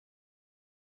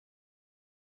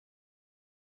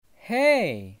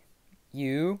Hey,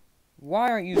 you, why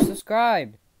aren't you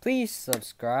subscribed? Please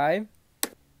subscribe.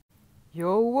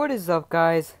 Yo, what is up,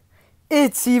 guys?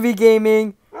 It's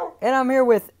CVGAMING, and I'm here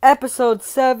with episode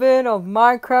 7 of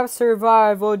Minecraft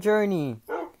Survival Journey.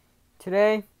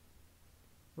 Today,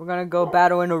 we're gonna go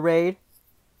battle in a raid.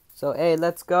 So, hey,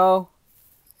 let's go.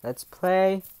 Let's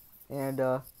play, and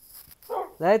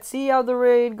let's see how the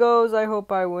raid goes. I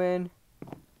hope I win.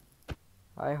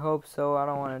 I hope so. I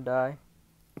don't want to die.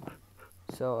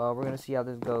 So, we're gonna see how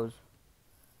this goes.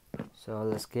 So,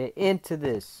 let's get into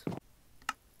this.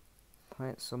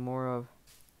 Plant some more of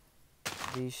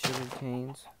these sugar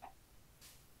canes.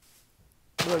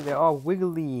 Look, they're all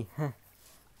wiggly.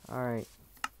 Alright.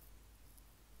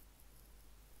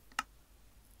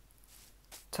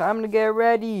 Time to get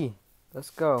ready. Let's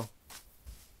go.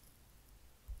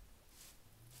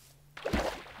 To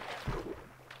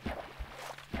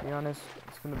be honest,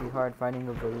 it's gonna be hard finding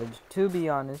a village. To be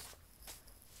honest,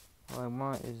 all I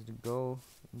want is to go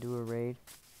and do a raid.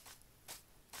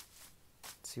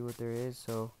 See what there is.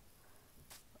 So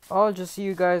I'll just see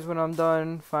you guys when I'm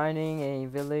done finding a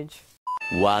village.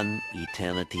 One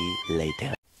eternity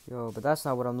later. Yo, but that's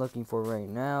not what I'm looking for right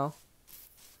now.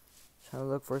 Trying to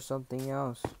look for something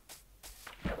else.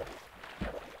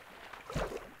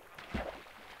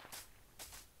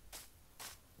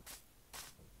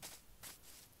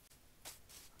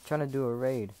 Trying to do a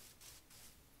raid.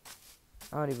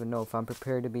 I don't even know if I'm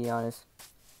prepared, to be honest.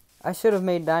 I should have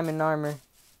made diamond armor.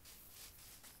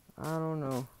 I don't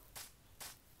know.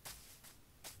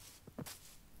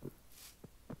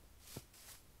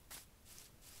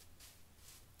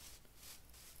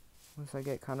 Once I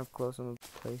get kind of close, I'm gonna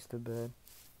place the bed.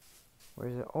 Where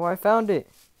is it? Oh, I found it!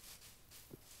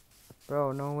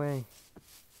 Bro, no way.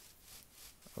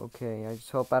 Okay, I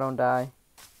just hope I don't die.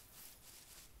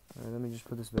 Alright, let me just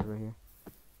put this bed right here.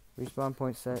 Respawn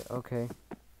point set. Okay.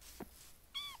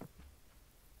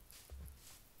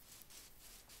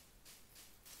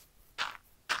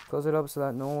 Close it up so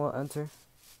that no one will enter.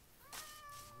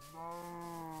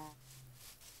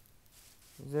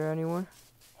 Is there anyone?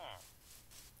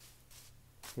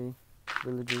 Okay,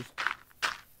 villagers.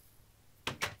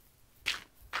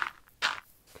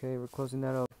 Okay, we're closing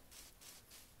that up.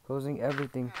 Closing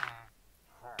everything.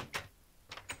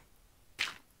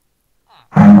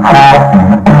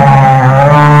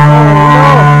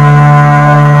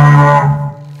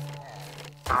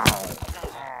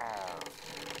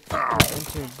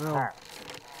 Enter, bro.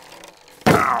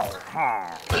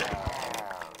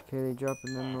 Okay, they drop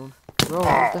in that mode. Bro,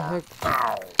 what the heck?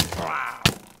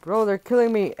 Bro, they're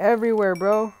killing me everywhere,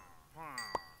 bro.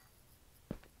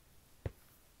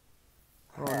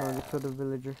 Oh no, they killed the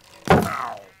villager.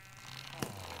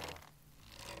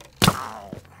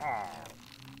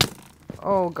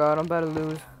 Oh god, I'm about to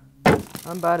lose.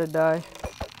 I'm about to die.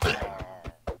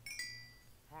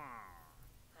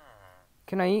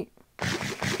 Can I eat?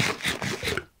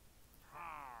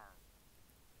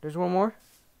 There's one more?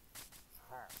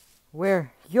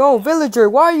 Where? Yo, villager,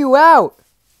 why are you out?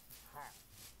 I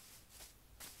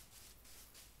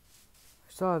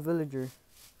saw a villager.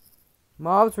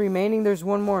 Mobs remaining, there's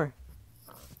one more.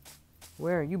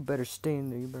 Where? You better stay in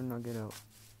there, you better not get out.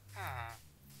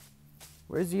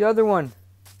 Where's the other one?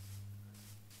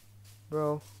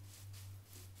 Bro.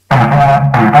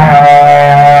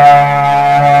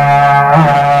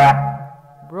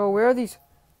 Bro, where are these?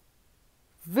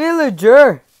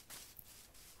 Villager!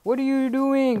 What are you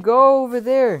doing? Go over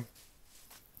there.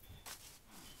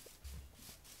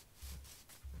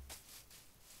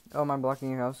 Oh, am I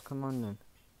blocking your house? Come on then.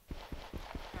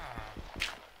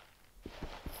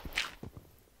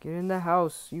 Get in the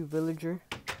house, you villager.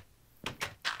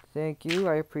 Thank you,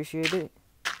 I appreciate it.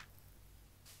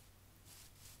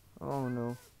 Oh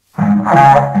no. Bro, where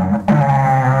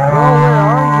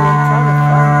are you? I'm trying to find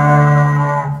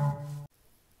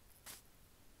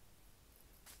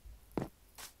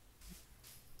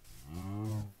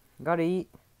you. Gotta eat.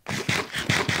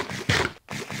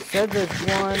 Said there's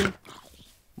one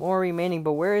more remaining,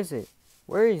 but where is it?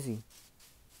 Where is he?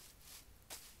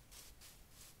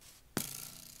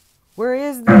 Where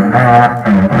is this?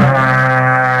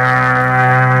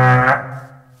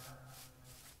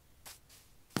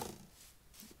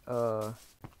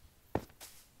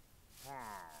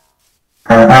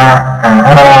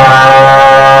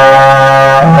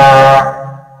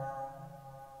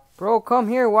 Bro, come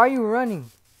here. Why are you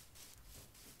running?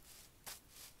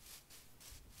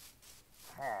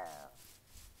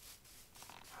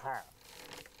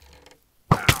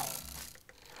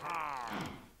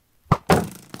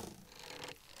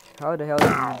 How the hell did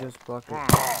you just block it?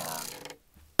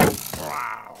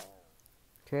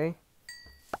 Okay.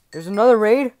 There's another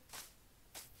raid?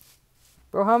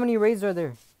 Bro, how many raids are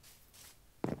there?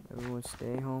 Everyone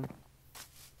stay home.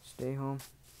 Stay home.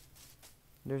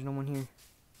 There's no one here.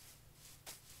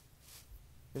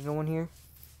 There's no one here.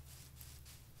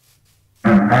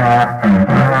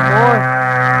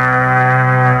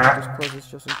 Just close this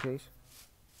just in case.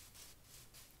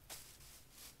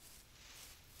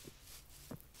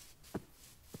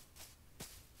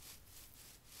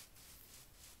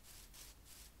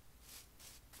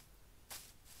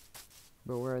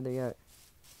 But where are they at?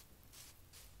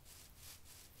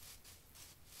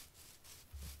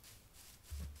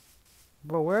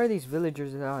 Bro, where are these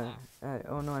villagers at?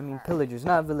 Oh no, I mean pillagers,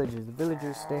 not villagers. The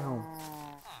villagers stay home.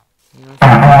 You know what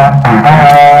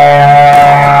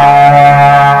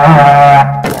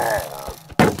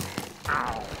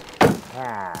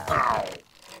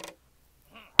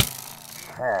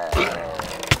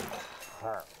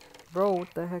Bro,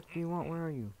 what the heck do you want? Where are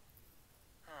you?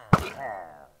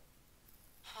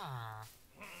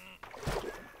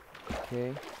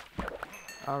 Okay.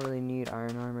 I don't really need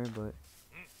iron armor, but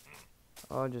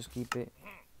I'll just keep it.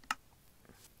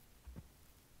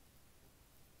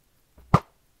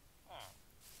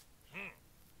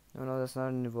 Oh no, that's not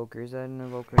an invoker. Is that an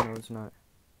invoker? No, it's not.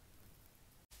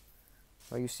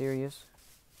 Are you serious?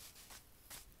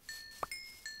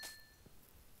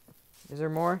 Is there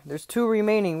more? There's 2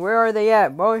 remaining. Where are they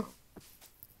at, boy?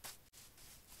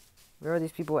 Where are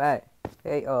these people at?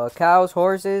 Hey, cows,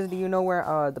 horses, do you know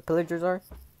where, the pillagers are?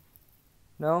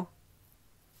 No?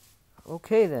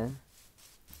 Okay, then.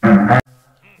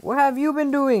 What have you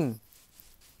been doing?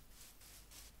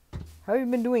 Have you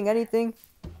been doing anything?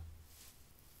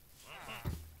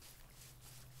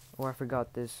 Oh, I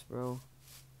forgot this, bro.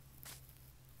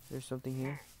 There's something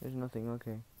here? There's nothing,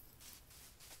 okay.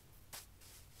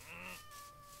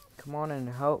 Come on and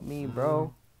help me,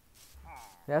 bro.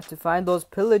 We have to find those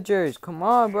pillagers. Come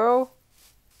on, bro.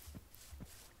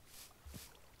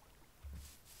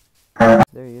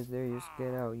 There he is, there he is.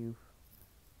 Get out, you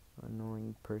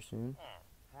annoying person.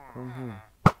 Come here.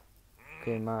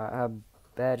 Okay, I have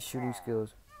bad shooting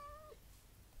skills.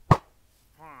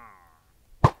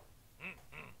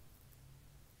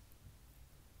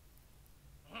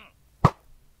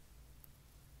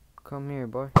 Come here,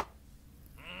 boy.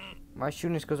 My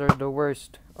shooting skills are the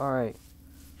worst. Alright.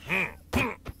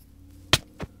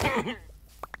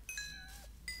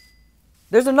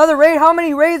 There's another raid? How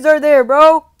many raids are there,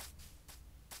 bro?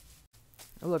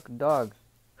 Oh, look, a dog.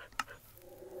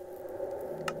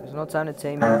 There's no time to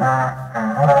tame me.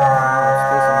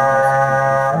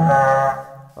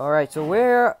 Alright, so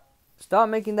where... Stop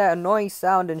making that annoying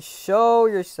sound and show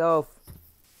yourself.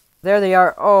 There they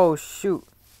are. Oh, shoot.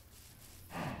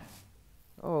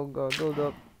 Oh, God, build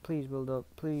up. Please build up,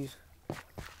 please.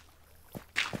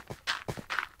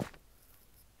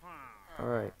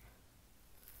 Alright.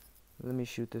 Let me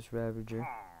shoot this Ravager.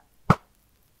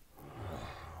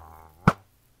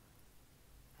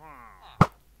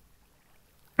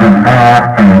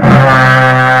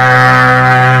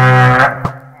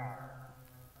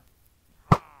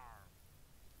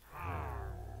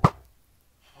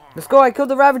 Let's go, I killed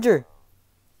the Ravager!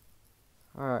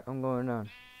 Alright, I'm going down.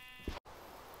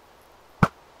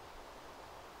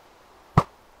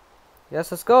 Yes,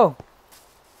 let's go.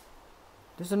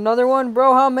 There's another one,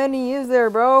 bro. How many is there,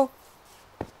 bro?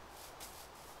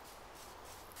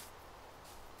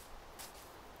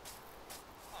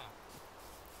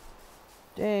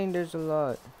 Dang, there's a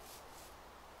lot.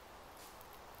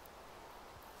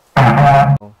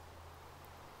 Oh.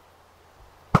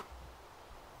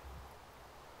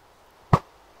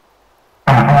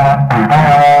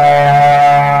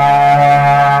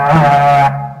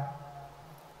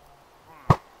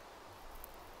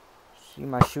 See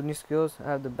my shooting skills? I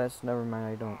have the best. Never mind,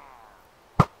 I don't.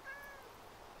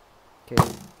 Okay.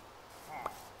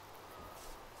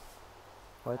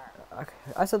 What?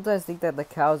 I sometimes think that the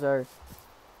cows are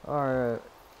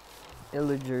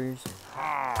illagers.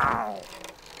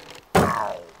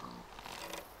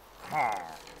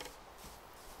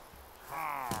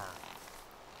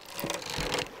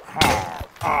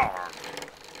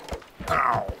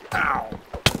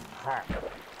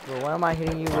 Bro, why am I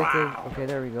hitting you with it? Okay,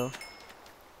 there we go.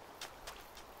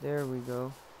 There we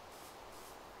go.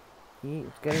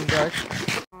 It's getting dark.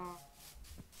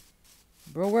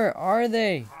 Bro, where are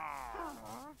they?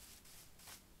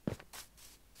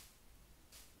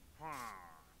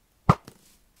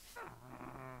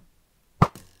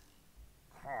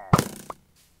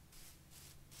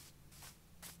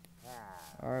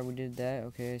 Alright, we did that.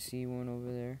 Okay, I see one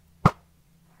over there.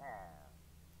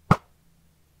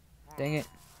 Dang it.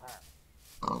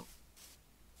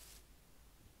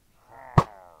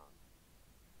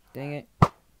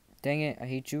 Dang it, I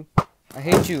hate you. I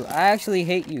hate you. I actually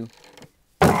hate you.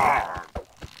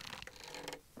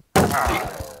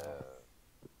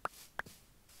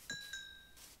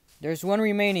 There's one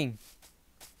remaining.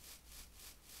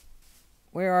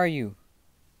 Where are you?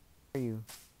 Where are you?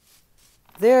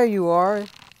 There you are.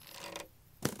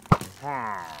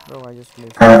 Oh, I just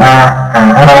missed.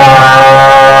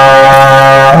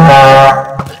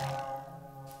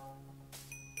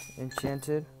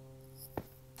 Enchanted.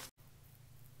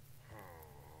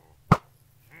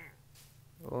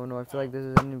 Oh no, I feel like this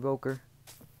is an invoker.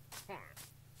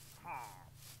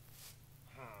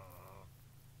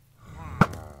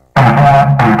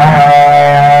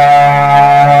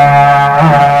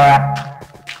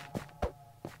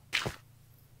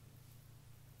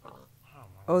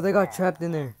 Oh, they got trapped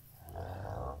in there.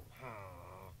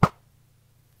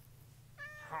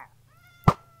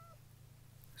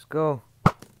 Let's go.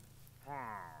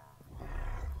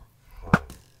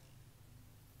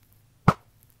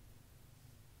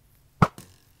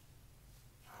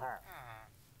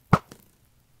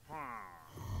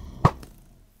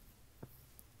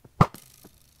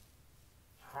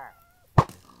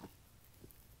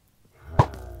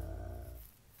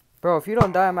 Bro, if you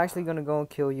don't die, I'm actually gonna go and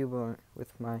kill you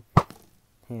with my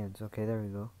hands. Okay, there we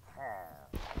go.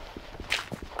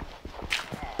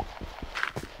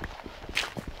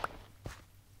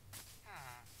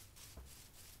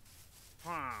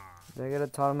 Did I get a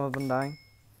totem of undying?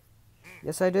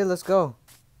 Yes, I did. Let's go.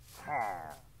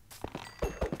 Yeah,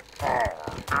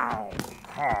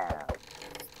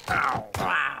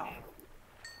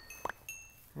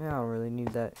 I don't really need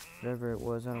that. Whatever it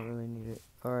was, I don't really need it.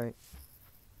 Alright.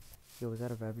 Yo, was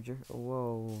that a Ravager? Oh,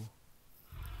 whoa.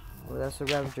 Oh, that's a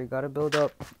Ravager. Gotta build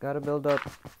up. Gotta build up.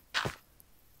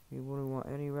 You wouldn't want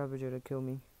any Ravager to kill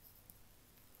me.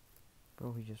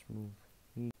 Bro, he just moved.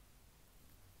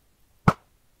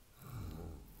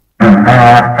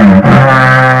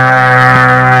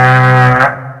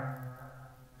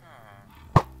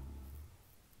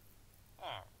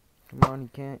 Come on, he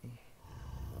can't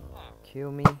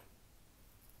kill me.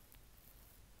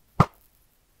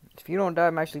 If you don't die,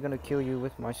 I'm actually gonna kill you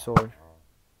with my sword.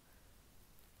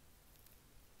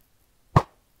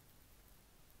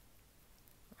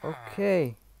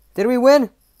 Okay. Did we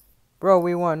win? Bro,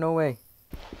 we won. No way.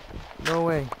 No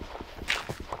way.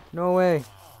 No way.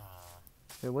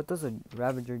 Wait, what does a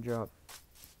Ravager drop?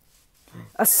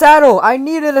 A saddle! I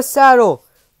needed a saddle!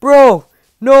 Bro!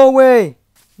 No way!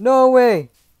 No way!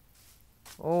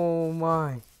 Oh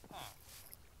my.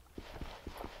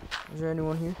 Is there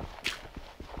anyone here?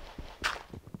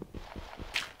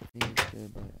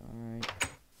 Good, but alright.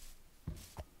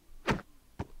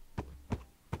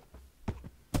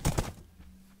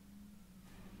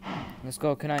 Let's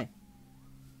go, can I?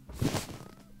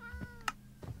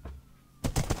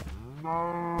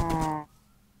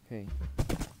 Okay.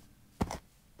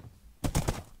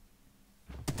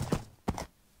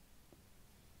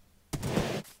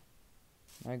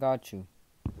 I got you.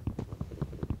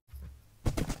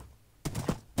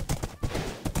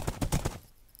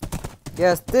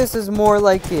 Yes, this is more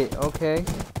like it, okay?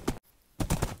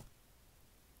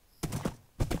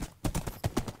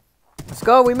 Let's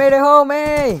go, we made it home,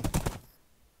 hey!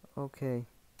 Okay.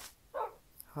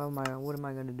 What am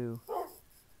I gonna do?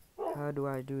 How do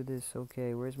I do this?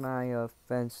 Okay, where's my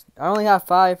fence? I only have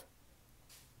 5.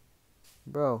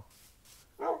 Bro.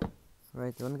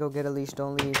 Right, let me go get a leash,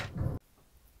 don't leave.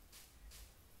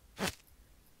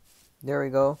 There we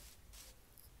go.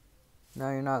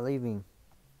 Now you're not leaving.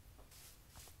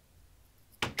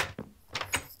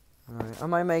 Alright, I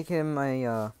might make him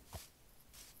a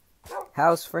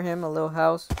house for him, a little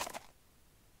house.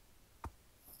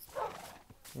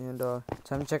 And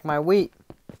time to check my wheat.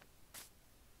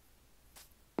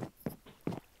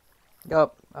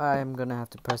 Yup, I'm gonna have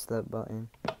to press that button.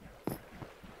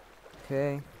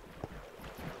 Okay.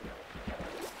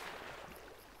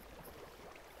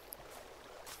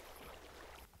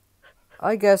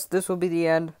 I guess this will be the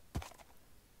end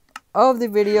of the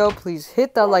video. Please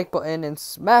hit that like button and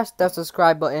smash that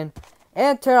subscribe button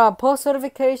and turn on post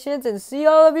notifications, and see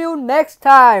all of you next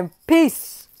time.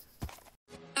 Peace.